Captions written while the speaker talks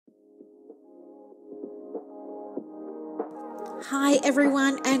Hi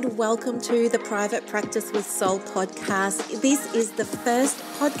everyone, and welcome to the Private Practice with Soul podcast. This is the first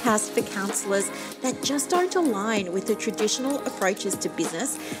podcast for counsellors that just don't align with the traditional approaches to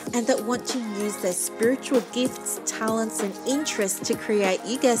business and that want to use their spiritual gifts, talents and interests to create,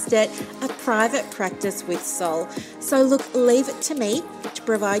 you guessed it, a private practice with soul. So look, leave it to me to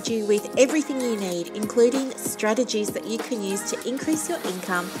provide you with everything you need, including strategies that you can use to increase your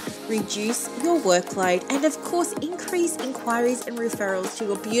income, reduce your workload, and of course increase inquiries and referrals to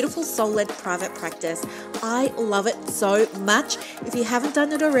your beautiful soul-led private practice. I love it so much. If you haven't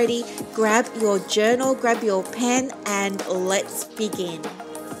done it already, grab your journal, grab your pen, and let's begin.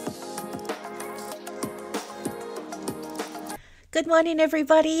 Good morning,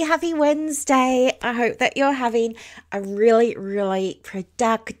 everybody. Happy Wednesday. I hope that you're having a really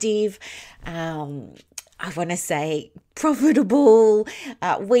productive, I want to say profitable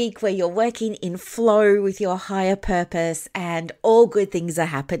week where you're working in flow with your higher purpose and all good things are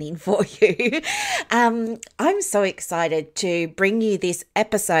happening for you. I'm so excited to bring you this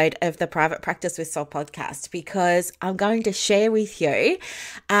episode of the Private Practice with Soul podcast because I'm going to share with you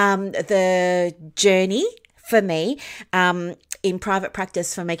the journey for me in private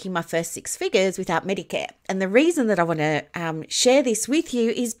practice for making my first six figures without Medicare. And the reason that I want to share this with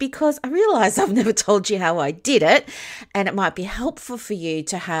you is because I realize I've never told you how I did it, and it might be helpful for you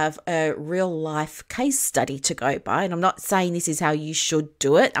to have a real life case study to go by. And I'm not saying this is how you should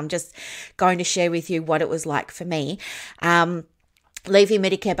do it. I'm just going to share with you what it was like for me. Leaving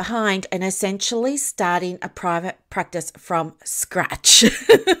Medicare behind and essentially starting a private practice from scratch.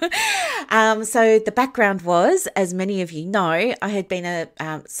 So the background was, as many of you know, I had been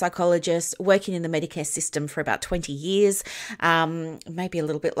a psychologist working in the Medicare system for about 20 years, maybe a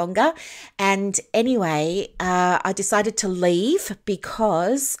little bit longer. And anyway, I decided to leave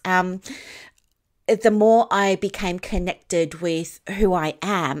because the more I became connected with who I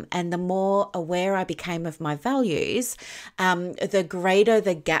am and the more aware I became of my values, the greater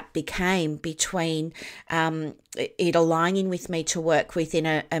the gap became between it aligning with me to work within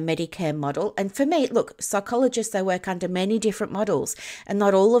a Medicare model. And for me, look, psychologists, they work under many different models and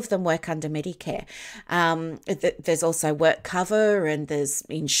not all of them work under Medicare. There's also work cover and there's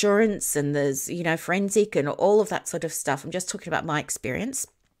insurance and there's, forensic and all of that sort of stuff. I'm just talking about my experience.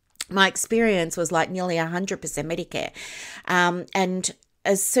 My experience was like nearly 100% Medicare. And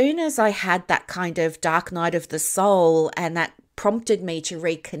as soon as I had that kind of dark night of the soul and that prompted me to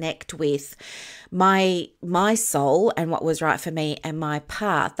reconnect with my soul and what was right for me and my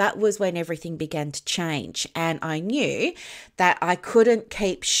path, that was when everything began to change. And I knew that I couldn't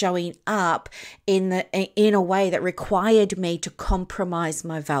keep showing up in a way that required me to compromise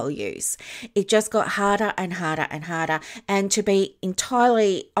my values. It just got harder and harder and harder. And to be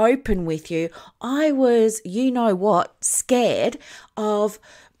entirely open with you, I was, scared of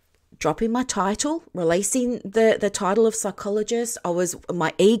dropping my title, releasing the title of psychologist.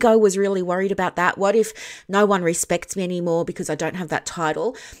 My ego was really worried about that. What if no one respects me anymore because I don't have that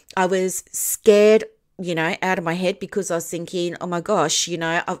title? I was scared, out of my head because I was thinking, oh my gosh,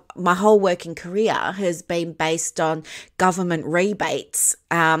 my whole working career has been based on government rebates.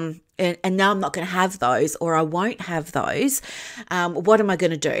 And now I'm not going to have those, or I won't have those. What am I going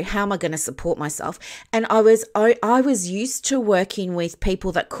to do? How am I going to support myself? And I was used to working with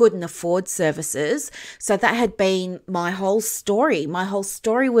people that couldn't afford services. So that had been my whole story. My whole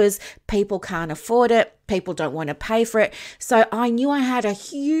story was people can't afford it. People don't want to pay for it. So I knew I had a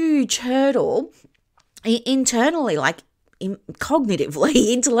huge hurdle internally,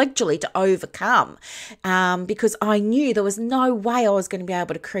 cognitively, intellectually to overcome, because I knew there was no way I was going to be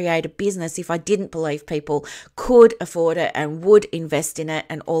able to create a business if I didn't believe people could afford it and would invest in it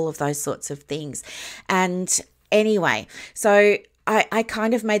and all of those sorts of things. And anyway, so I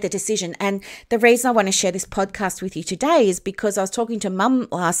kind of made the decision. And the reason I want to share this podcast with you today is because I was talking to Mum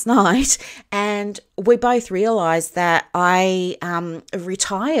last night and we both realized that I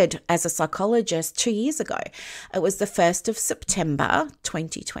retired as a psychologist 2 years ago. It was the 1st of September,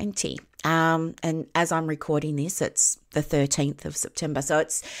 2020. And as I'm recording this, it's the 13th of September. So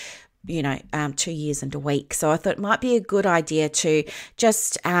it's 2 years and a week. So I thought it might be a good idea to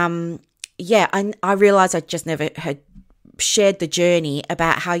just, I realized I just never had shared the journey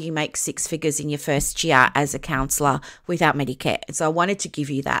about how you make six figures in your first year as a counsellor without Medicare. And so I wanted to give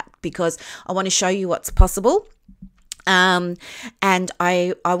you that because I want to show you what's possible. And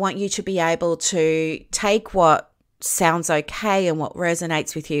I want you to be able to take what sounds okay and what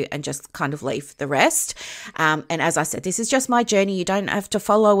resonates with you and just kind of leave the rest. And as I said, this is just my journey. You don't have to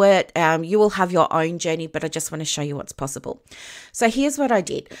follow it. You will have your own journey, but I just want to show you what's possible. So here's what I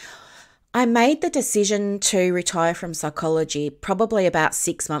did. I made the decision to retire from psychology probably about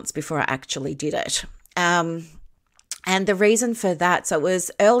 6 months before I actually did it. And the reason for that, so it was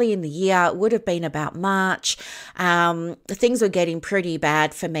early in the year, it would have been about March. Things were getting pretty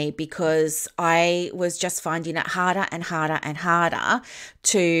bad for me because I was just finding it harder and harder and harder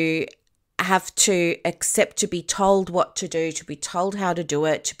to have to accept to be told what to do, to be told how to do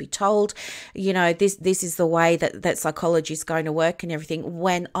it, to be told, this is the way that psychology is going to work and everything,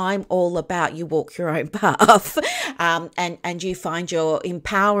 when I'm all about you walk your own path, and you find you're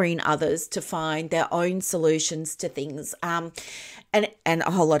empowering others to find their own solutions to things, and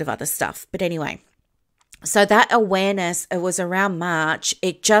a whole lot of other stuff. But anyway, so that awareness, it was around March,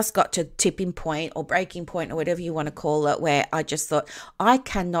 it just got to tipping point or breaking point or whatever you want to call it, where I just thought, I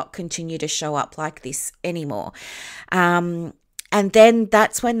cannot continue to show up like this anymore. And then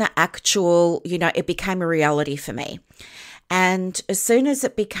that's when the actual, it became a reality for me. And as soon as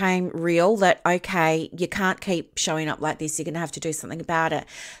it became real that, okay, you can't keep showing up like this, you're going to have to do something about it,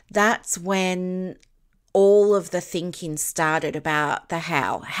 that's when all of the thinking started about the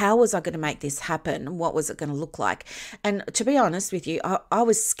how. How was I going to make this happen? What was it going to look like? And to be honest with you, I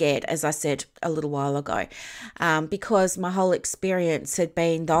was scared, as I said a little while ago, because my whole experience had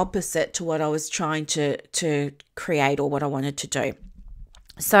been the opposite to what I was trying to create or what I wanted to do.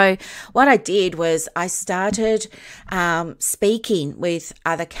 So what I did was I started speaking with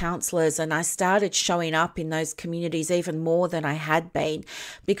other counsellors, and I started showing up in those communities even more than I had been,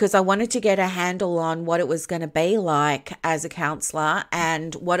 because I wanted to get a handle on what it was going to be like as a counsellor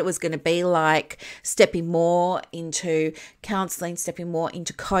and what it was going to be like stepping more into counselling, stepping more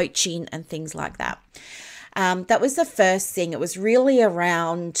into coaching and things like that. That was the first thing. It was really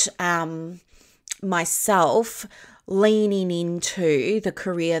around myself leaning into the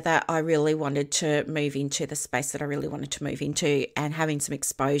career that I really wanted to move into, the space that I really wanted to move into, and having some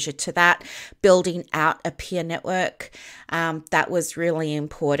exposure to that, building out a peer network. That was really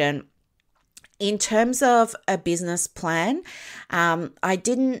important. In terms of a business plan, I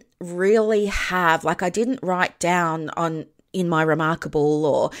didn't really have, I didn't write down in my Remarkable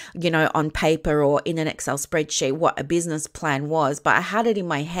or, on paper or in an Excel spreadsheet what a business plan was, but I had it in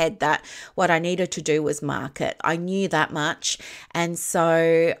my head that what I needed to do was market. I knew that much. And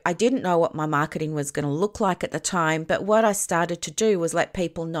so I didn't know what my marketing was going to look like at the time, but what I started to do was let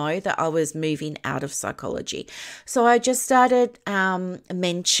people know that I was moving out of psychology. So I just started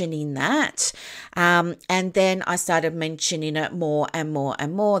mentioning that. And then I started mentioning it more and more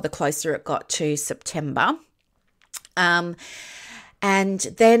and more the closer it got to September. And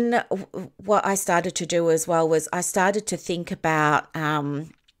then what I started to do as well was I started to think about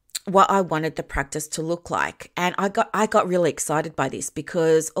what I wanted the practice to look like. And I got really excited by this,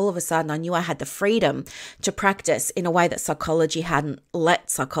 because all of a sudden I knew I had the freedom to practice in a way that psychology hadn't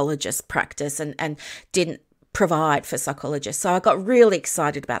let psychologists practice and didn't provide for psychologists. So I got really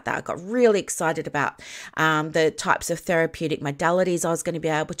excited about that. I got really excited about the types of therapeutic modalities I was going to be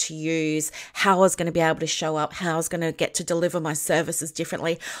able to use, how I was going to be able to show up, how I was going to get to deliver my services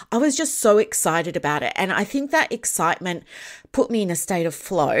differently. I was just so excited about it. And I think that excitement put me in a state of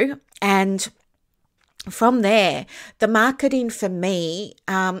flow. And from there, the marketing for me,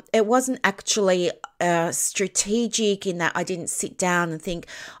 it wasn't actually strategic in that I didn't sit down and think,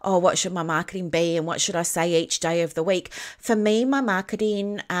 oh, what should my marketing be and what should I say each day of the week? For me, my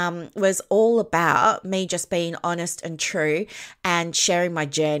marketing was all about me just being honest and true and sharing my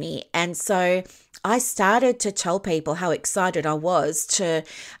journey. And so I started to tell people how excited I was to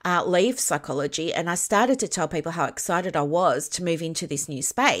leave psychology, and I started to tell people how excited I was to move into this new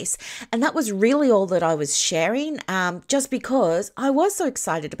space. And that was really all that I was sharing, just because I was so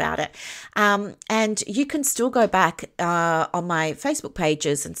excited about it. And you can still go back on my Facebook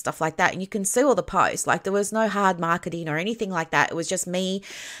pages and stuff like that, and you can see all the posts. There was no hard marketing or anything like that. It was just me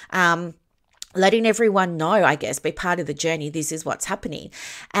letting everyone know, I guess, be part of the journey. This is what's happening.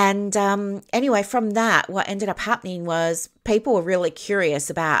 And anyway, from that, what ended up happening was people were really curious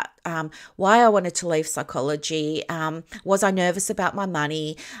about why I wanted to leave psychology. Was I nervous about my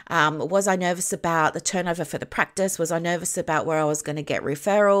money? Was I nervous about the turnover for the practice? Was I nervous about where I was going to get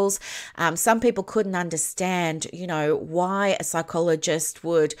referrals? Some people couldn't understand, why a psychologist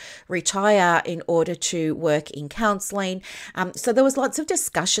would retire in order to work in counselling. So there was lots of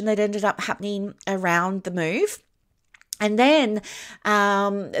discussion that ended up happening around the move. And then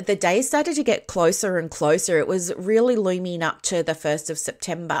the days started to get closer and closer. It was really looming up to the 1st of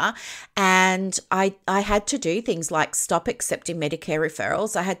September. And I had to do things like stop accepting Medicare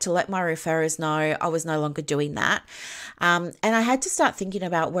referrals. I had to let my referrers know I was no longer doing that. And I had to start thinking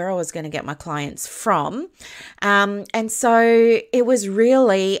about where I was going to get my clients from. And so it was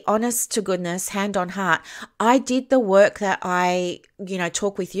really, honest to goodness, hand on heart, I did the work that I,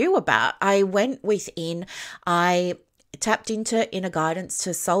 talk with you about. I went within, I tapped into inner guidance,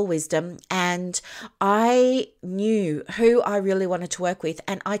 to soul wisdom, and I knew who I really wanted to work with,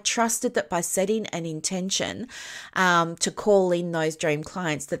 and I trusted that by setting an intention to call in those dream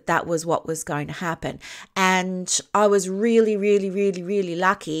clients, that was what was going to happen. And I was really, really, really, really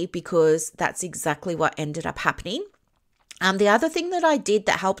lucky, because that's exactly what ended up happening. The other thing that I did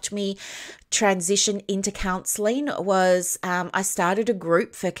that helped me transition into counselling was I started a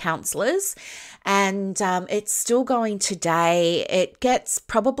group for counsellors, and it's still going today. It gets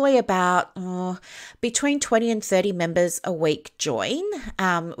probably about between 20 and 30 members a week join,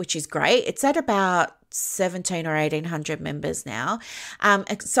 which is great. It's at about 17 or 1800 members now.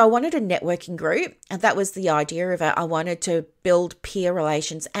 So I wanted a networking group, and that was the idea of it. I wanted to build peer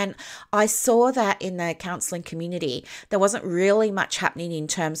relations, and I saw that in the counselling community, there wasn't really much happening in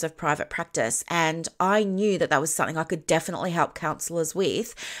terms of private practice, and I knew that was something I could definitely help counsellors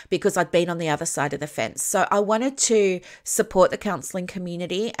with, because I'd been on the other side of the fence. So I wanted to support the counselling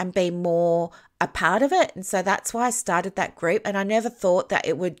community and be more a part of it. And so that's why I started that group, and I never thought that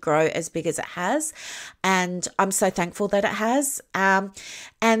it would grow as big as it has. And I'm so thankful that it has. And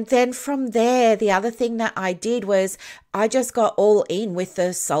then from there, the other thing that I did was I just got all in with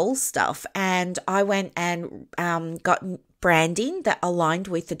the soul stuff, and I went and got branding that aligned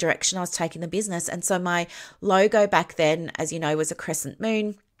with the direction I was taking the business. And so my logo back then, as you know, was a crescent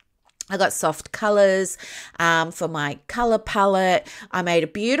moon. I got soft colors for my color palette. I made a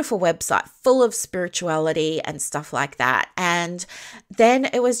beautiful website full of spirituality and stuff like that. And then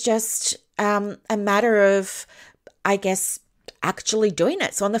it was just a matter of, I guess, actually doing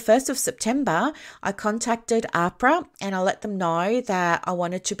it. So on the 1st of September, I contacted APRA and I let them know that I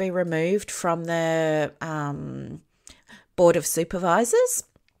wanted to be removed from the Board of Supervisors.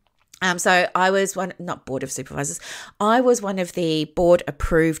 So I was not board of supervisors. I was one of the board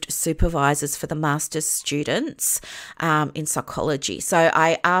approved supervisors for the master's students in psychology. So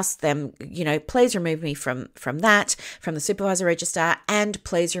I asked them, please remove me from that, from the supervisor register, and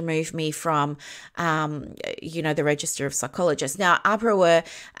please remove me from, the register of psychologists. Now, APRA were,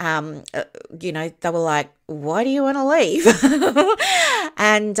 they were like, why do you want to leave?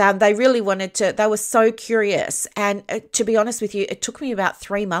 And they really wanted to, they were so curious. And to be honest with you, it took me about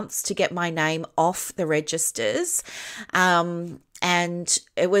 3 months to get my name off the registers. And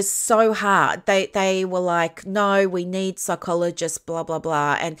it was so hard. They were like, no, we need psychologists, blah, blah,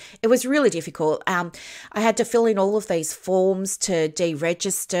 blah. And it was really difficult. I had to fill in all of these forms to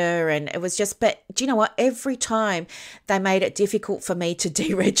deregister. And it was just, but do you know what? Every time they made it difficult for me to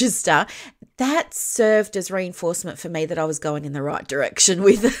deregister, that served as reinforcement for me that I was going in the right direction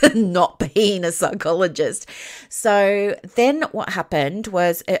with not being a psychologist. So then what happened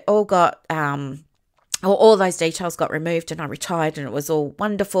was it all got, all those details got removed and I retired and it was all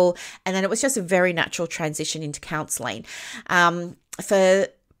wonderful. And then it was just a very natural transition into counselling. For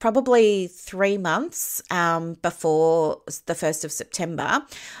probably 3 months before the 1st of September,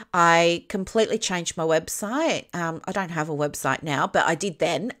 I completely changed my website. I don't have a website now, but I did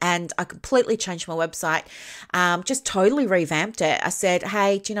then. And I completely changed my website, just totally revamped it. I said,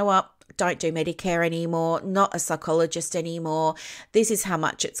 hey, do you know what? Don't do Medicare anymore, not a psychologist anymore. This is how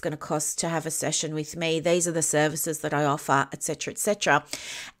much it's going to cost to have a session with me. These are the services that I offer, etc., etc.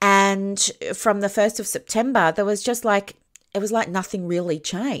 And from the 1st of September, there was just like, it was like nothing really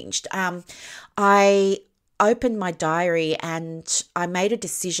changed. I opened my diary and I made a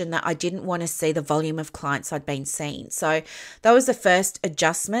decision that I didn't want to see the volume of clients I'd been seeing. So that was the first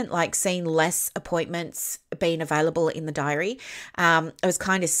adjustment, like seeing less appointments being available in the diary. It was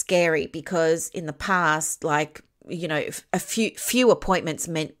kind of scary because in the past, like, a few appointments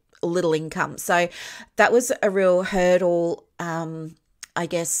meant little income. So that was a real hurdle, I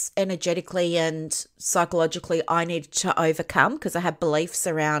guess, energetically and psychologically I needed to overcome because I had beliefs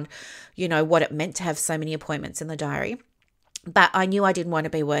around, what it meant to have so many appointments in the diary. But I knew I didn't want to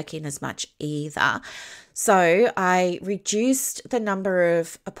be working as much either. So I reduced the number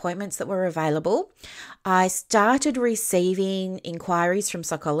of appointments that were available. I started receiving inquiries from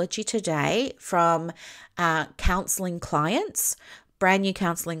Psychology Today from counselling clients, brand new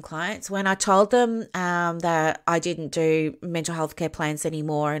counselling clients, when I told them that I didn't do mental health care plans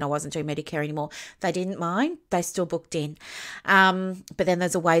anymore and I wasn't doing Medicare anymore, they didn't mind. They still booked in. But then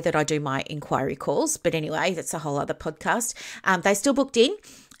there's a way that I do my inquiry calls. But anyway, that's a whole other podcast. They still booked in.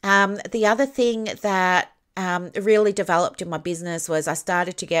 The other thing that really developed in my business was I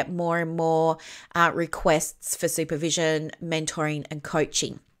started to get more and more requests for supervision, mentoring, and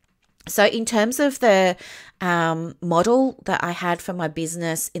coaching. So in terms of the model that I had for my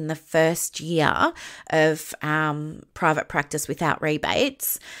business in the first year of private practice without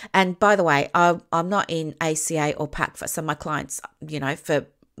rebates, and by the way, I'm not in ACA or PACFA, so my clients, for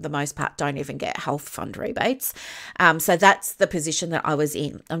the most part, don't even get health fund rebates. So that's the position that I was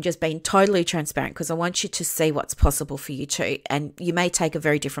in. I'm just being totally transparent because I want you to see what's possible for you too. And you may take a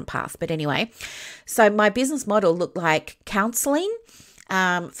very different path. But anyway, so my business model looked like counselling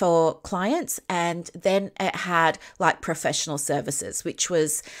for clients, and then it had like professional services, which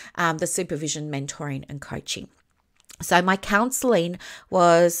was the supervision, mentoring, and coaching. So my counselling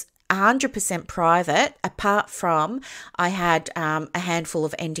was 100% private, apart from I had a handful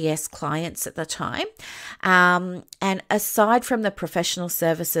of NDS clients at the time. And aside from the professional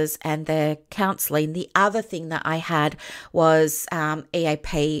services and the counselling, the other thing that I had was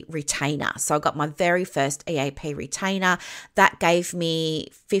EAP retainer. So I got my very first EAP retainer. That gave me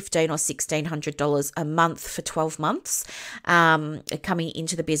 $1,500 or $1,600 a month for 12 months coming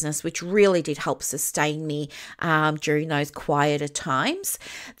into the business, which really did help sustain me during those quieter times.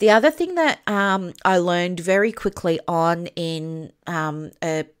 The other thing that I learned very quickly on in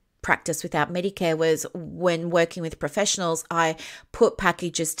a practice without Medicare was when working with professionals, I put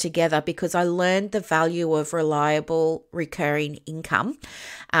packages together because I learned the value of reliable recurring income,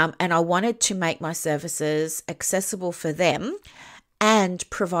 and I wanted to make my services accessible for them and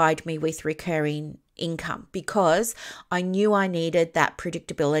provide me with recurring income because I knew I needed that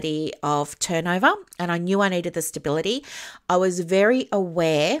predictability of turnover and I knew I needed the stability. I was very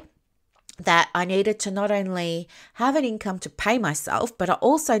aware that I needed to not only have an income to pay myself, but I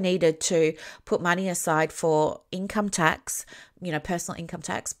also needed to put money aside for income tax, personal income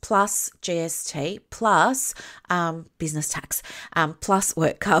tax, plus GST, plus business tax, plus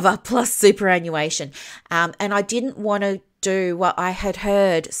work cover, plus superannuation. And I didn't want to do what I had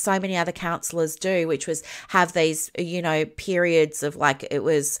heard so many other counsellors do, which was have these, periods of like it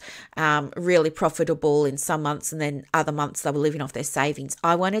was really profitable in some months and then other months they were living off their savings.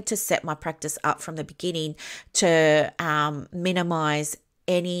 I wanted to set my practice up from the beginning to minimise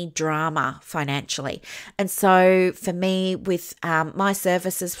any drama financially. And so for me, with my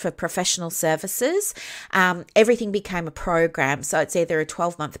services for professional services, everything became a program. So it's either a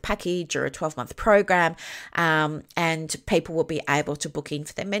 12-month package or a 12-month program, and people will be able to book in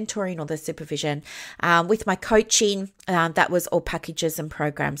for their mentoring or their supervision. With my coaching, that was all packages and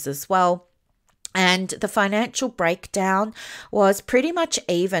programs as well. And the financial breakdown was pretty much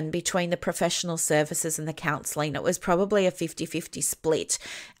even between the professional services and the counselling. It was probably a 50-50 split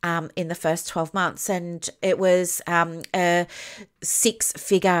in the first 12 months. And it was a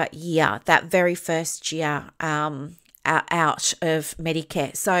 6-figure year, that very first year out of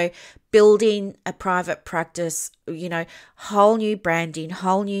Medicare. So building a private practice, whole new branding,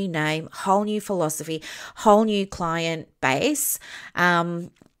 whole new name, whole new philosophy, whole new client base,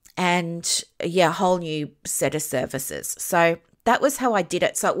 and whole new set of services. So that was how I did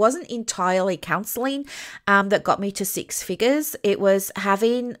it. So it wasn't entirely counselling that got me to 6 figures. It was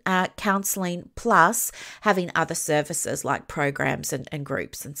having counselling plus having other services like programs and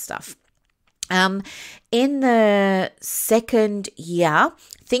groups and stuff. In the second year,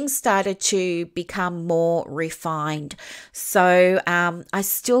 things started to become more refined. So I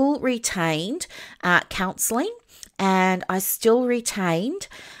still retained counselling, and I still retained,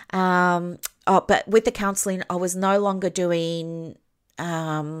 but with the counselling, I was no longer doing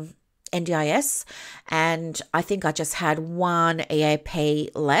NDIS, and I think I just had one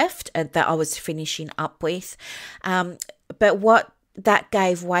EAP left that I was finishing up with. But what that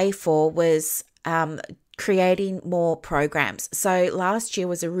gave way for was creating more programs. So last year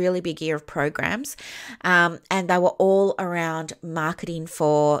was a really big year of programs, and they were all around marketing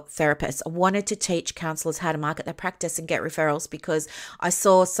for therapists. I wanted to teach counsellors how to market their practice and get referrals because I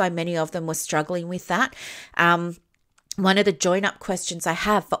saw so many of them were struggling with that. one of the join up questions I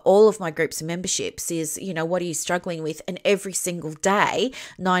have for all of my groups and memberships is, what are you struggling with? And every single day,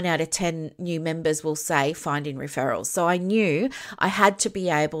 9 out of 10 new members will say finding referrals. So I knew I had to be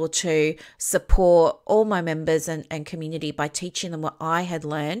able to support all my members and community by teaching them what I had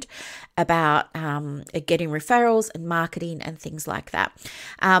learned about getting referrals and marketing and things like that.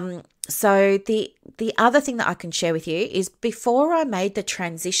 So the other thing that I can share with you is before I made the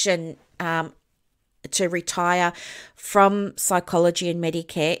transition to retire from psychology and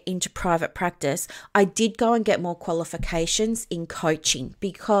Medicare into private practice, I did go and get more qualifications in coaching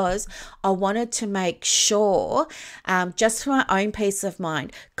because I wanted to make sure, just for my own peace of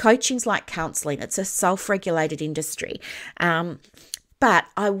mind, coaching's like counselling. It's a self-regulated industry. But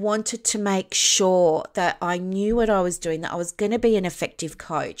I wanted to make sure that I knew what I was doing, that I was going to be an effective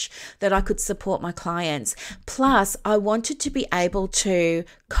coach, that I could support my clients. Plus, I wanted to be able to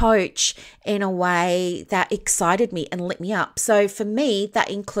coach in a way that excited me and lit me up. So for me, that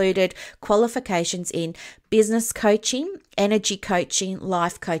included qualifications in business coaching, energy coaching,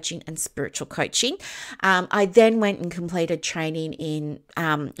 life coaching, and spiritual coaching. I then went and completed training in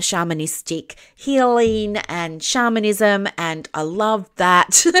shamanistic healing and shamanism, and I loved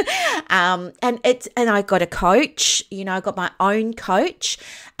that. and I got a coach. I got my own coach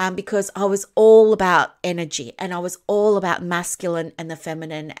because I was all about energy and I was all about masculine and the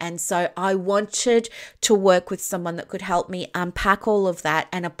feminine. And so I wanted to work with someone that could help me unpack all of that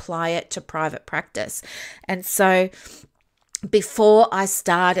and apply it to private practice. And so before I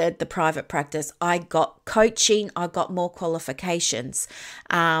started the private practice, I got coaching, I got more qualifications.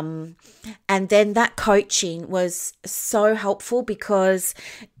 And then that coaching was so helpful because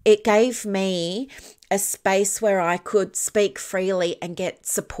it gave me a space where I could speak freely and get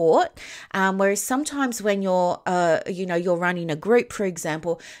support. Whereas sometimes when you're running a group, for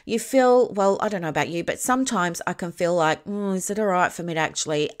example, you feel, well, I don't know about you, but sometimes I can feel like, is it all right for me to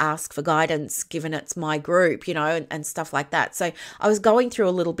actually ask for guidance given it's my group, and stuff like that. So I was going through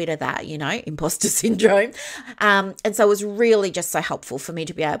a little bit of that, imposter syndrome. And so it was really just so helpful for me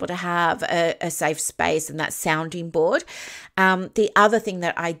to be able to have a safe space and that sounding board. The other thing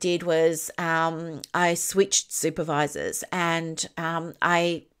that I did was I switched supervisors, and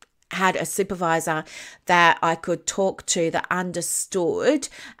I had a supervisor that I could talk to that understood,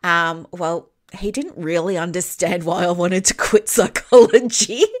 he didn't really understand why I wanted to quit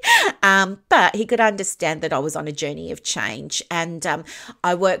psychology, but he could understand that I was on a journey of change. And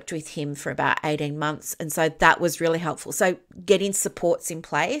I worked with him for about 18 months. And so that was really helpful. So getting supports in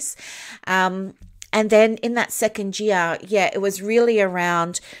place. And then in that second year, it was really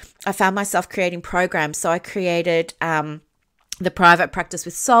around, I found myself creating programs. So I created the Private Practice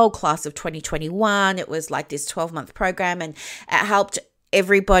with Soul class of 2021. It was like this 12-month program, and it helped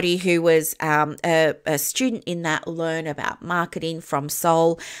everybody who was a student in that learn about marketing from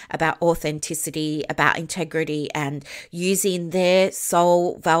soul, about authenticity, about integrity, and using their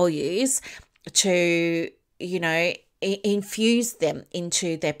soul values to, infuse them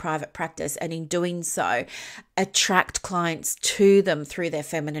into their private practice, and in doing so attract clients to them through their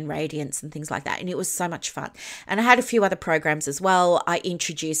feminine radiance and things like that. And it was so much fun. And I had a few other programs as well. I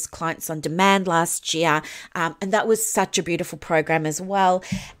introduced Clients on Demand last year, and that was such a beautiful program as well.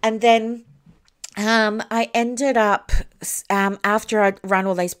 And then I ended up, after I'd run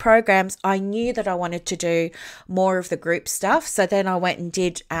all these programs, I knew that I wanted to do more of the group stuff. So then I went and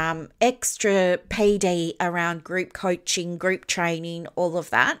did extra PD around group coaching, group training, all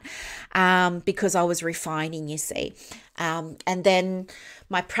of that, because I was refining, you see. And then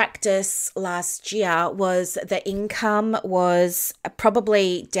my practice last year was, the income was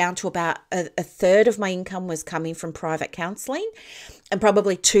probably down to about a third of my income was coming from private counselling, and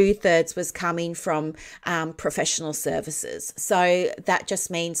probably 2/3 was coming from professional services. So that just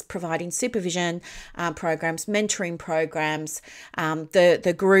means providing supervision programs, mentoring programs,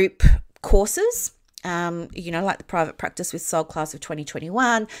 the group courses, like the Private Practice with Soul class of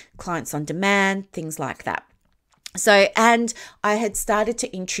 2021, Clients on Demand, things like that. So, and I had started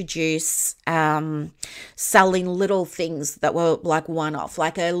to introduce selling little things that were like one-off,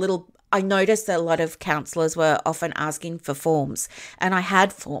 I noticed that a lot of counsellors were often asking for forms, and I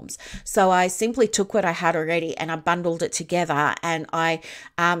had forms. So I simply took what I had already and I bundled it together, and I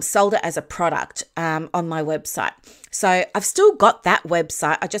sold it as a product on my website. So I've still got that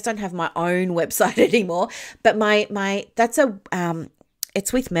website. I just don't have my own website anymore, but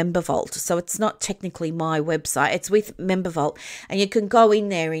it's with MemberVault, so it's not technically my website. It's with MemberVault, and you can go in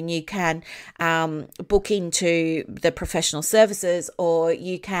there and you can book into the professional services, or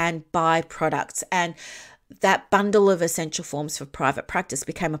you can buy products. And that bundle of essential forms for private practice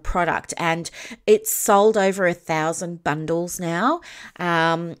became a product, and it's sold over 1,000 bundles now.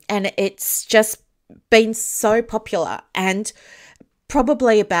 And it's just been so popular, and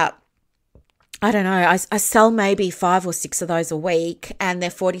probably about, I don't know, I sell maybe 5 or 6 of those a week, and they're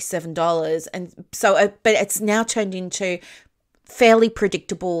 $47. And so, but it's now turned into fairly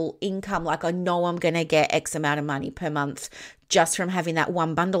predictable income. Like, I know I'm going to get X amount of money per month just from having that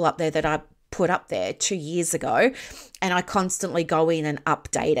one bundle up there that I put up there 2 years ago, and I constantly go in and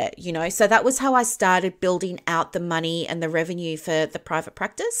update it, you know. So that was how I started building out the money and the revenue for the private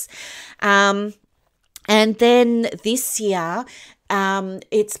practice. And then this year,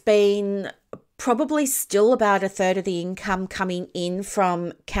 it's been probably still about 1/3 of the income coming in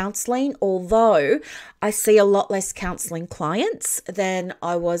from counselling, although I see a lot less counselling clients than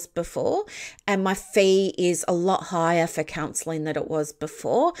I was before, and my fee is a lot higher for counselling than it was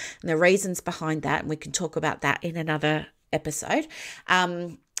before. And the reasons behind that, and we can talk about that in another episode.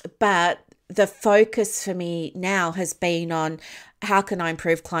 But the focus for me now has been on how can I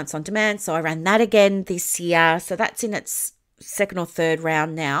improve clients on demand. So I ran that again this year. So that's in its second or third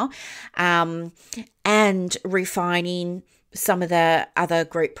round now, and refining some of the other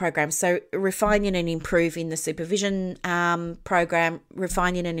group programs. So refining and improving the supervision program,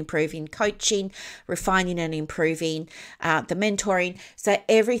 refining and improving coaching, refining and improving the mentoring. So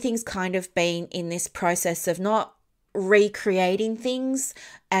everything's kind of been in this process of not recreating things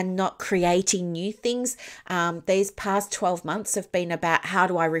and not creating new things. These past 12 months have been about how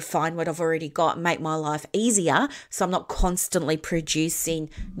do I refine what I've already got and make my life easier so I'm not constantly producing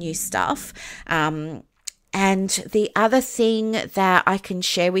new stuff. And the other thing that I can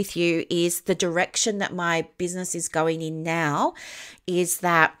share with you is the direction that my business is going in now is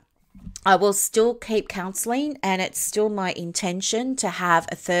that I will still keep counselling, and it's still my intention to have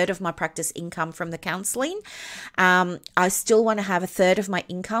 1/3 of my practice income from the counselling. I still want to have 1/3 of my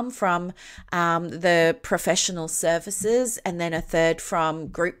income from the professional services, and then 1/3 from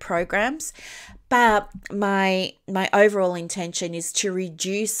group programs. But my overall intention is to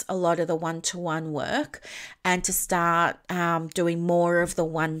reduce a lot of the one-to-one work and to start doing more of the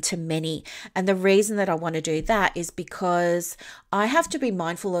one-to-many. And the reason that I want to do that is because I have to be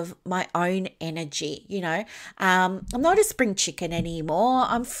mindful of my own energy. You know, I'm not a spring chicken anymore.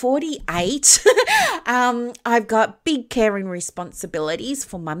 I'm 48. I've got big caring responsibilities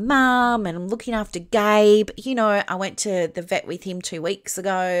for my mum, and I'm looking after Gabe. You know, I went to the vet with him 2 weeks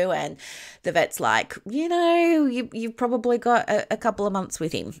ago, and the vet's like, you know, you've probably got a couple of months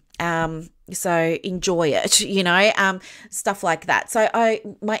with him. So enjoy it, you know, stuff like that. So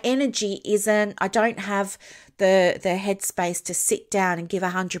my energy isn't, I don't have the headspace to sit down and give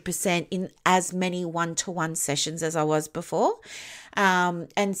 100% in as many one-to-one sessions as I was before.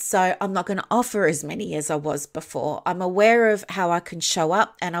 And so I'm not going to offer as many as I was before. I'm aware of how I can show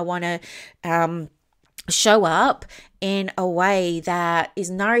up, and I want to show up in a way that is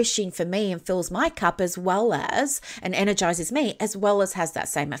nourishing for me and fills my cup, as well as, and energizes me, as well as has that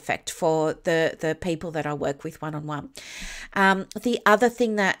same effect for the people that I work with one-on-one. The other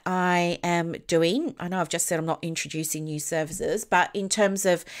thing that I am doing, I know I've just said I'm not introducing new services, but in terms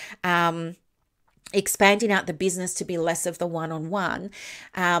of expanding out the business to be less of the one-on-one,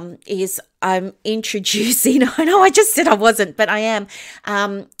 is I'm introducing, I know I just said I wasn't, but I am.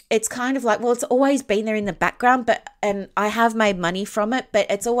 It's kind of like, well, it's always been there in the background, but I have made money from it, but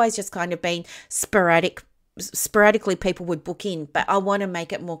it's always just kind of been sporadically people would book in, but I want to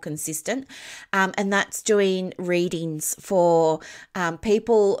make it more consistent. And that's doing readings for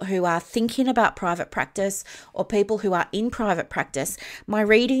people who are thinking about private practice or people who are in private practice. My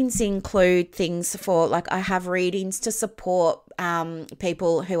readings include things for, like, I have readings to support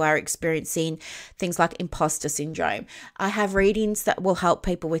people who are experiencing things like imposter syndrome. I have readings that will help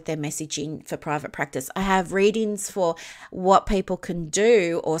people with their messaging for private practice. I have readings for what people can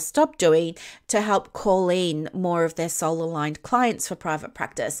do or stop doing to help call in more of their soul-aligned clients for private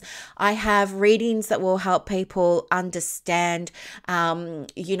practice. I have readings that will help people understand,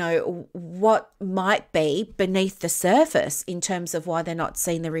 you know, what might be beneath the surface in terms of why they're not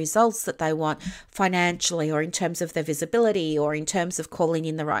seeing the results that they want financially, or in terms of their visibility, or in terms of calling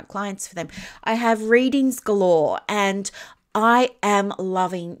in the right clients for them. I have readings galore, and I am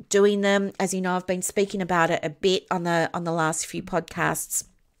loving doing them. As you know, I've been speaking about it a bit on the last few podcasts.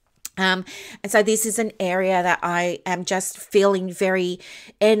 And so this is an area that I am just feeling very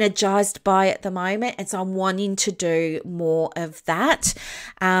energized by at the moment. And so I'm wanting to do more of that.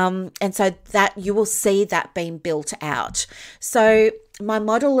 And so that you will see that being built out. So my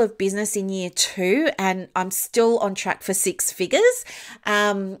model of business in year 2, and I'm still on track for 6 figures,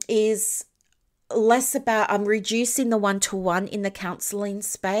 is less about, I'm reducing the one-to-one in the counselling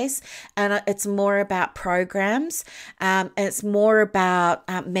space, and it's more about programs, and it's more about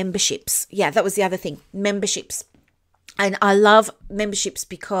memberships. Yeah, that was the other thing, memberships. And I love memberships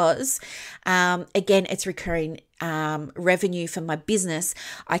because, again, it's recurring revenue for my business.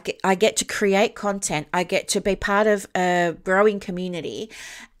 I get to create content. I get to be part of a growing community,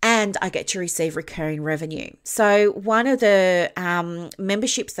 and I get to receive recurring revenue. So one of the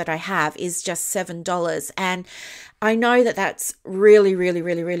memberships that I have is just $7. And I know that that's really, really,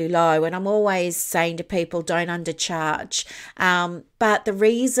 really, really low. And I'm always saying to people, don't undercharge. But the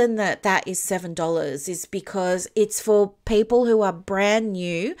reason that that is $7 is because it's for people who are brand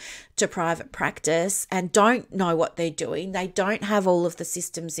new to private practice and don't know what they're doing. They don't have all of the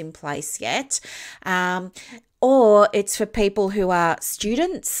systems in place yet. Or it's for people who are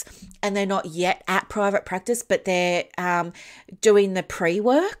students and they're not yet at private practice, but they're doing the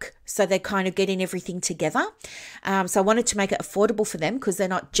pre-work. So they're kind of getting everything together. So I wanted to make it affordable for them because they're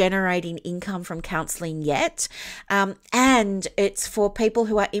not generating income from counselling yet. And it's for people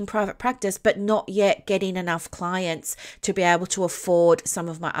who are in private practice, but not yet getting enough clients to be able to afford some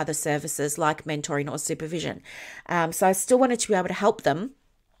of my other services like mentoring or supervision. So I still wanted to be able to help them.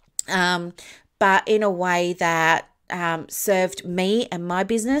 But in a way that served me and my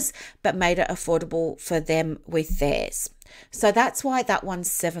business, but made it affordable for them with theirs. So that's why that one's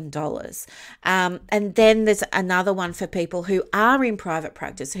 $7. And then there's another one for people who are in private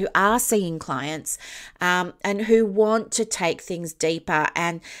practice, who are seeing clients, and who want to take things deeper,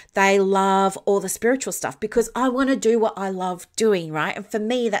 and they love all the spiritual stuff because I want to do what I love doing, right? And for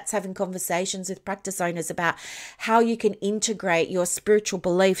me, that's having conversations with practice owners about how you can integrate your spiritual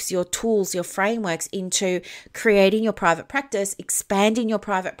beliefs, your tools, your frameworks into creating your private practice, expanding your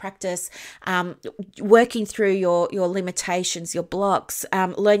private practice, working through your limitations, your blocks,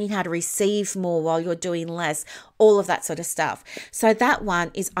 learning how to receive more while you're doing less, all of that sort of stuff. So that one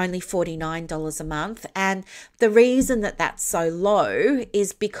is only $49 a month. And the reason that that's so low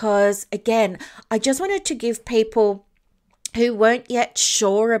is because, again, I just wanted to give people who weren't yet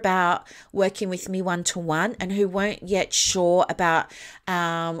sure about working with me one-to-one and who weren't yet sure about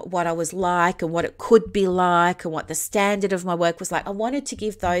what I was like and what it could be like and what the standard of my work was like. I wanted to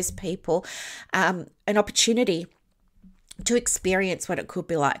give those people an opportunity to experience what it could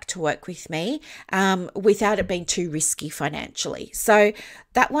be like to work with me without it being too risky financially. So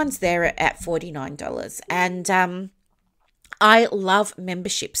that one's there at $49. And I love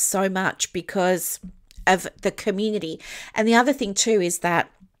memberships so much because of the community. And the other thing too is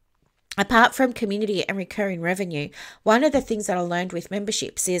that apart from community and recurring revenue, one of the things that I learned with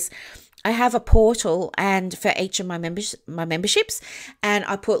memberships is I have a portal and for each of my memberships, and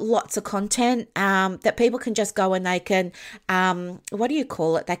I put lots of content that people can just go and they can, what do you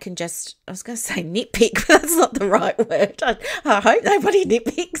call it? They can just, I was going to say nitpick, but that's not the right word. I hope nobody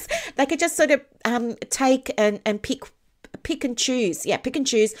nitpicks. They could just sort of take and pick and choose. Yeah, pick and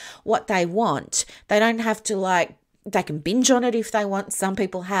choose what they want. They don't have to they can binge on it if they want. Some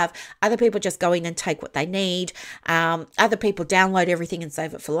people have. Other people just go in and take what they need. Other people download everything and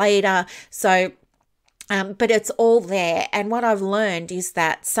save it for later. So, but it's all there. And what I've learned is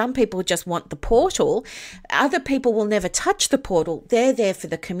that some people just want the portal. Other people will never touch the portal. They're there for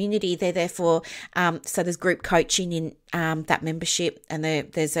the community. They're there for, so there's group coaching in that membership, and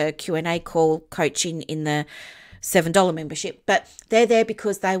there's a Q&A call coaching in the $7 membership. But they're there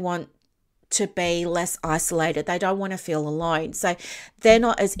because they want to be less isolated. They don't want to feel alone. So they're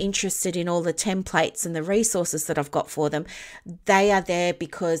not as interested in all the templates and the resources that I've got for them. They are there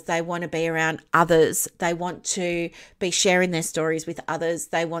because they want to be around others. They want to be sharing their stories with others.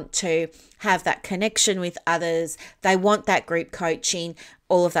 They want to have that connection with others. They want that group coaching,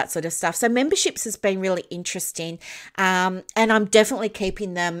 all of that sort of stuff. So memberships has been really interesting. And I'm definitely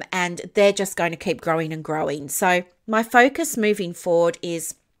keeping them, and they're just going to keep growing and growing. So my focus moving forward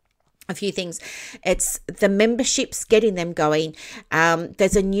is a few things. It's the memberships, getting them going.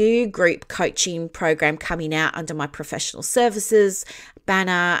 There's a new group coaching program coming out under my professional services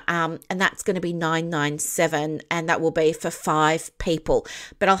banner, and that's going to be $997, and that will be for 5 people.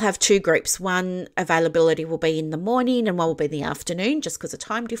 But I'll have 2 groups. One availability will be in the morning and one will be in the afternoon, just because of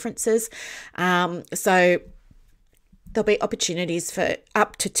time differences. So there'll be opportunities for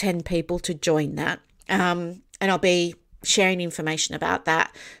up to 10 people to join that, and I'll be sharing information about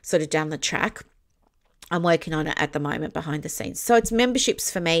that sort of down the track. I'm working on it at the moment behind the scenes. So it's memberships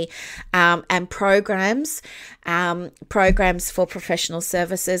for me, and programs for professional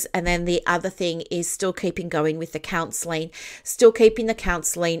services. And then the other thing is still keeping going with the counselling,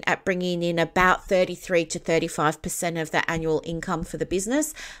 at bringing in about 33 to 35% of the annual income for the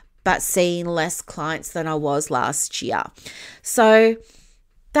business. but seeing less clients than I was last year. So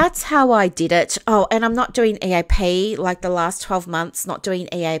that's how I did it. Oh, and I'm not doing EAP like the last 12 months, not doing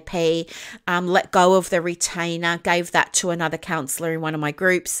EAP. Let go of the retainer, gave that to another counsellor in one of my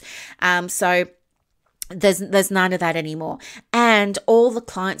groups. So there's none of that anymore. And all the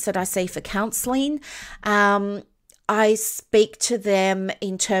clients that I see for counselling, I speak to them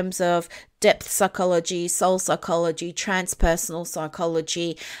in terms of depth psychology, soul psychology, transpersonal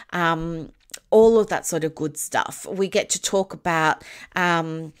psychology, all of that sort of good stuff. We get to talk about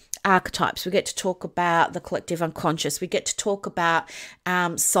archetypes. We get to talk about the collective unconscious. We get to talk about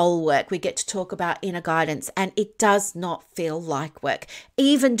soul work. We get to talk about inner guidance. And it does not feel like work.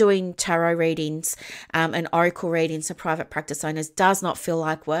 Even doing tarot readings and oracle readings for private practice owners does not feel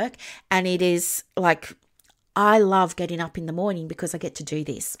like work. And it is like, I love getting up in the morning because I get to do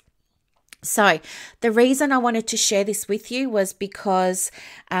this. So the reason I wanted to share this with you was because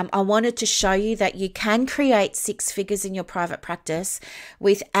I wanted to show you that you can create 6 figures in your private practice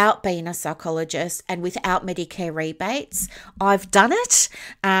without being a psychologist and without Medicare rebates. I've done it.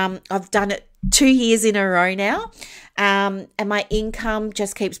 I've done it 2 years in a row now. And my income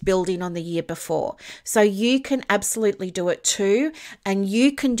just keeps building on the year before. So you can absolutely do it too. And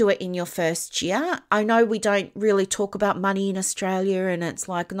you can do it in your first year. I know we don't really talk about money in Australia and it's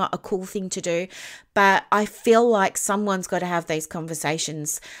like not a cool thing to do, but I feel like someone's got to have these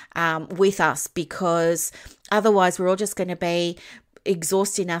conversations with us, because otherwise we're all just going to be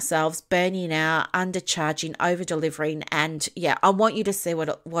exhausting ourselves, burning out, undercharging, over delivering. And yeah, I want you to see what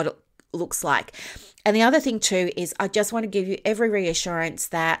it looks like. And the other thing too is I just want to give you every reassurance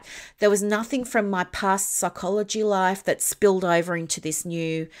that there was nothing from my past psychology life that spilled over into this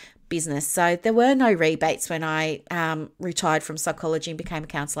new business. So there were no rebates when I retired from psychology and became a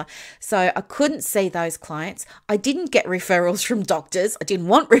counsellor. So I couldn't see those clients. I didn't get referrals from doctors. I didn't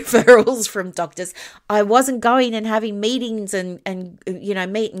want referrals from doctors. I wasn't going and having meetings and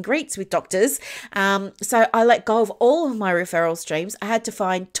meet and greets with doctors. So I let go of all of my referral streams. I had to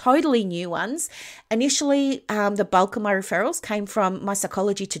find totally new ones. Initially, the bulk of my referrals came from my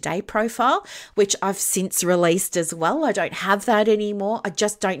Psychology Today profile, which I've since released as well. I don't have that anymore. I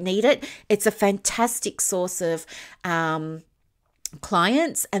just don't need it. It's a fantastic source of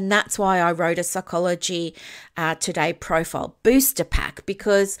clients, and that's why I wrote a Psychology Today profile booster pack,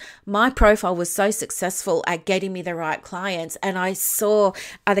 because my profile was so successful at getting me the right clients, and I saw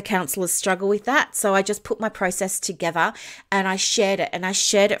other counsellors struggle with that. So I just put my process together and I shared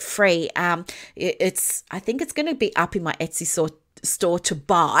it free. I think it's going to be up in my Etsy store to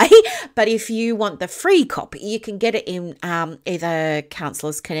buy, but if you want the free copy, you can get it in either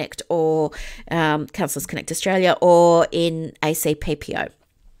Counsellors Connect or Counsellors Connect Australia or in ACPPO.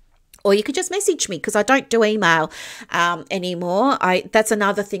 Or you could just message me, because I don't do email anymore. That's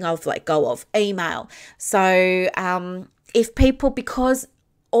another thing I've let go of, email. So if people, because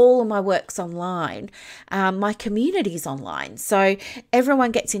all of my work's online, my community's online. So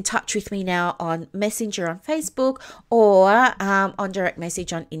everyone gets in touch with me now on Messenger on Facebook or on direct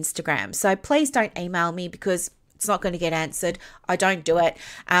message on Instagram. So please don't email me, because it's not going to get answered. I don't do it.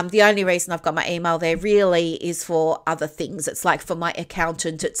 The only reason I've got my email there really is for other things. It's like for my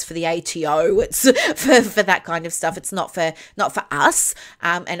accountant, it's for the ATO, it's for that kind of stuff. It's not for us,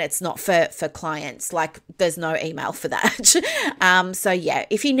 and it's not for clients. Like there's no email for that. So yeah,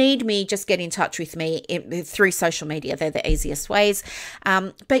 if you need me, just get in touch with me through social media. They're the easiest ways.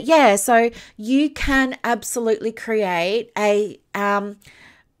 But yeah, so you can absolutely create a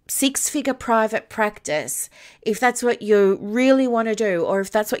 6-figure private practice if that's what you really want to do, or if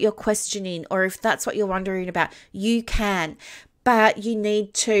that's what you're questioning, or if that's what you're wondering about. You can, but you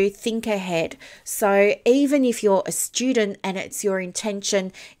need to think ahead. So even if you're a student and it's your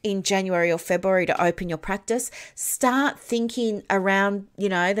intention in January or February to open your practice, start thinking around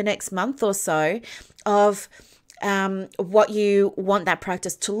the next month or so of what you want that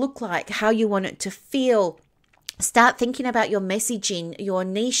practice to look like, how you want it to feel. Start thinking about your messaging, your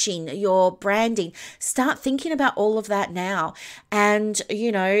niching, your branding. Start thinking about all of that now. And,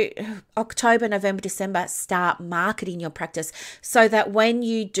 October, November, December, start marketing your practice so that when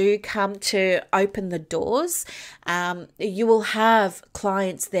you do come to open the doors, you will have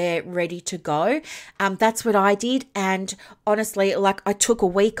clients there ready to go. That's what I did. And honestly, I took a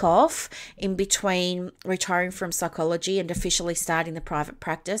week off in between retiring from psychology and officially starting the private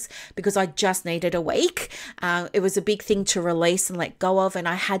practice, because I just needed a week. It was a big thing to release and let go of, and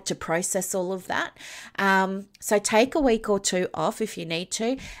I had to process all of that. So take a week or two off if you need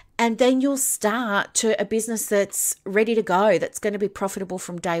to, and then you'll start to a business that's ready to go, that's going to be profitable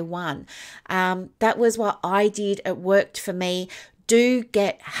from day one. That was what I did. It worked for me. do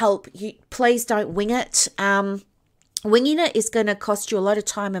get help. Please don't wing it. Winging it is going to cost you a lot of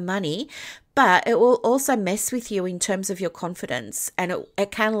time and money, but it will also mess with you in terms of your confidence, and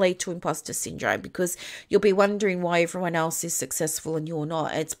it can lead to imposter syndrome, because you'll be wondering why everyone else is successful and you're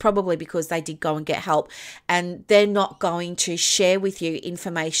not. It's probably because they did go and get help, and they're not going to share with you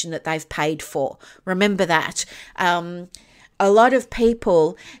information that they've paid for. Remember that. A lot of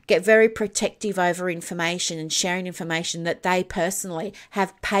people get very protective over information and sharing information that they personally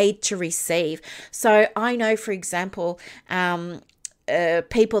have paid to receive. So I know, for example,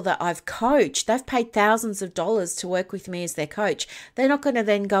 people that I've coached, they've paid thousands of dollars to work with me as their coach. They're not going to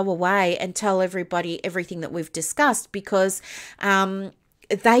then go away and tell everybody everything that we've discussed, because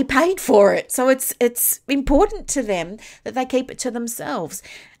they paid for it. So it's important to them that they keep it to themselves.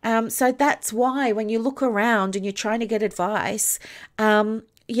 So that's why when you look around and you're trying to get advice,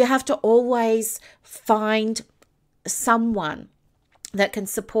 you have to always find someone that can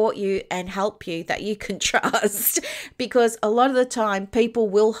support you and help you, that you can trust, because a lot of the time people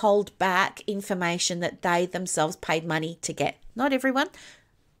will hold back information that they themselves paid money to get. Not everyone,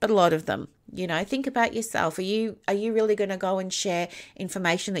 but a lot of them. Think about yourself. Are you really going to go and share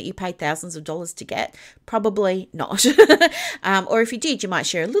information that you paid thousands of dollars to get? Probably not. Or if you did, you might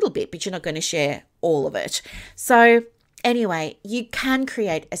share a little bit, but you're not going to share all of it. So anyway, you can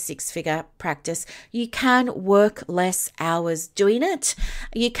create a six-figure practice. You can work less hours doing it.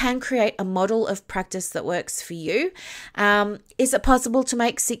 You can create a model of practice that works for you. Is it possible to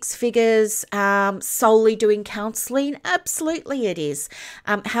make six figures solely doing counselling? Absolutely it is.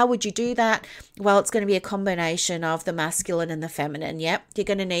 How would you do that? Well, it's going to be a combination of the masculine and the feminine. Yep. You're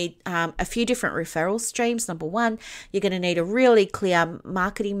going to need a few different referral streams. Number one, you're going to need a really clear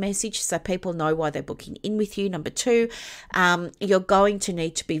marketing message so people know why they're booking in with you. Number two, you're going to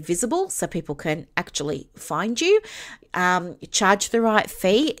need to be visible so people can actually find you. Charge the right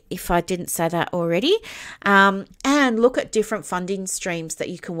fee, if I didn't say that already, and look at different funding streams that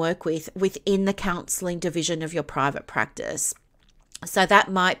you can work with within the counselling division of your private practice. So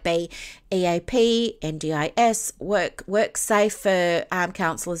that might be EAP, NDIS, WorkSafe for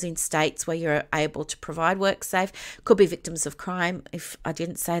counsellors in states where you're able to provide WorkSafe. Could be victims of crime, if I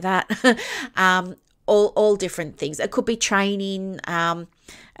didn't say that. All different things. It could be training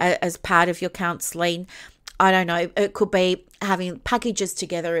as part of your counselling. I don't know. It could be having packages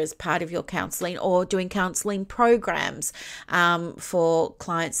together as part of your counselling, or doing counselling programs for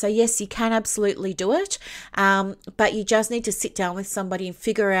clients. So yes, you can absolutely do it, but you just need to sit down with somebody and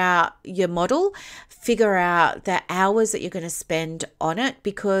figure out your model, figure out the hours that you're going to spend on it,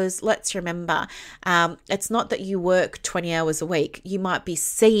 because let's remember, it's not that you work 20 hours a week. You might be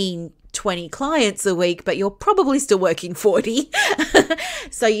seeing 20 clients a week, but you're probably still working 40.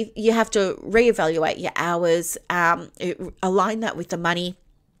 So you have to reevaluate your hours, align that with the money,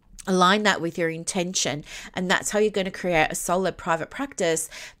 align that with your intention, and that's how you're going to create a solid private practice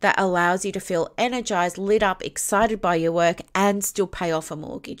that allows you to feel energized, lit up, excited by your work, and still pay off a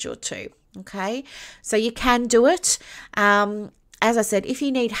mortgage or two. Okay, so you can do it. As I said, if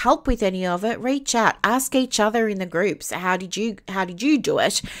you need help with any of it, reach out, ask each other in the groups. How did you do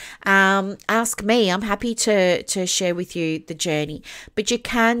it? Ask me. I'm happy to share with you the journey. But you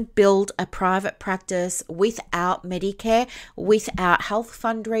can build a private practice without Medicare, without health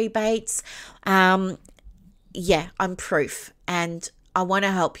fund rebates. Yeah, I'm proof, and I want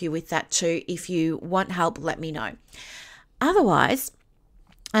to help you with that too. If you want help, let me know. Otherwise,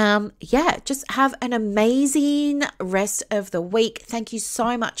 just have an amazing rest of the week. Thank you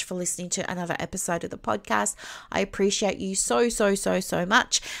so much for listening to another episode of the podcast. I appreciate you so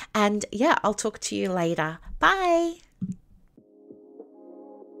much. And yeah, I'll talk to you later. Bye.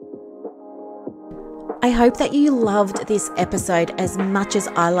 I hope that you loved this episode as much as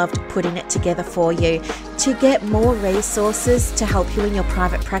I loved putting it together for you. To get more resources to help you in your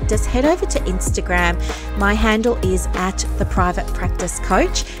private practice, head over to Instagram. My handle is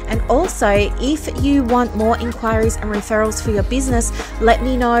 @theprivatepracticecoach. And also, if you want more inquiries and referrals for your business, let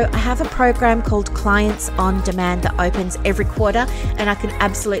me know. I have a program called Clients on Demand that opens every quarter, and I can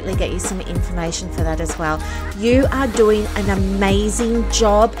absolutely get you some information for that as well. You are doing an amazing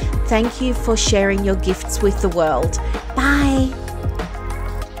job. Thank you for sharing your gifts with the world. Bye.